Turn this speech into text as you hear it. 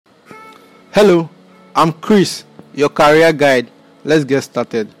Hello, I'm Chris, your career guide. Let's get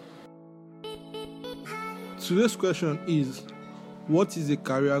started. Today's question is, what is a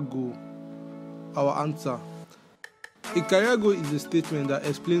career goal? Our answer. A career goal is a statement that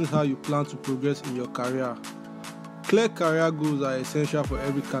explains how you plan to progress in your career. Clear career goals are essential for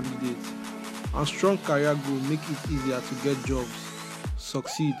every candidate, and strong career goals make it easier to get jobs,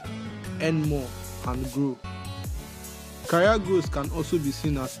 succeed, earn more, and grow. Career goals can also be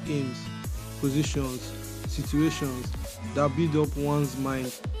seen as aims, positions, situations that build up one's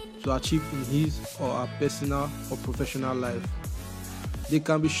mind to achieve in his or her personal or professional life. They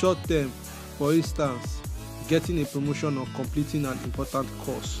can be short-term, for instance, getting a promotion or completing an important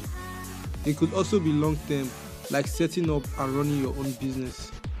course. They could also be long-term, like setting up and running your own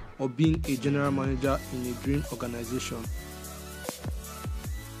business or being a general manager in a dream organization.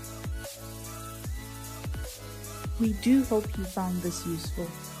 We do hope you found this useful.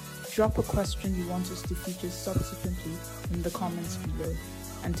 Drop a question you want us to feature subsequently in the comments below.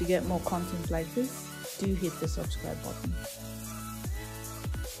 And to get more content like this, do hit the subscribe button.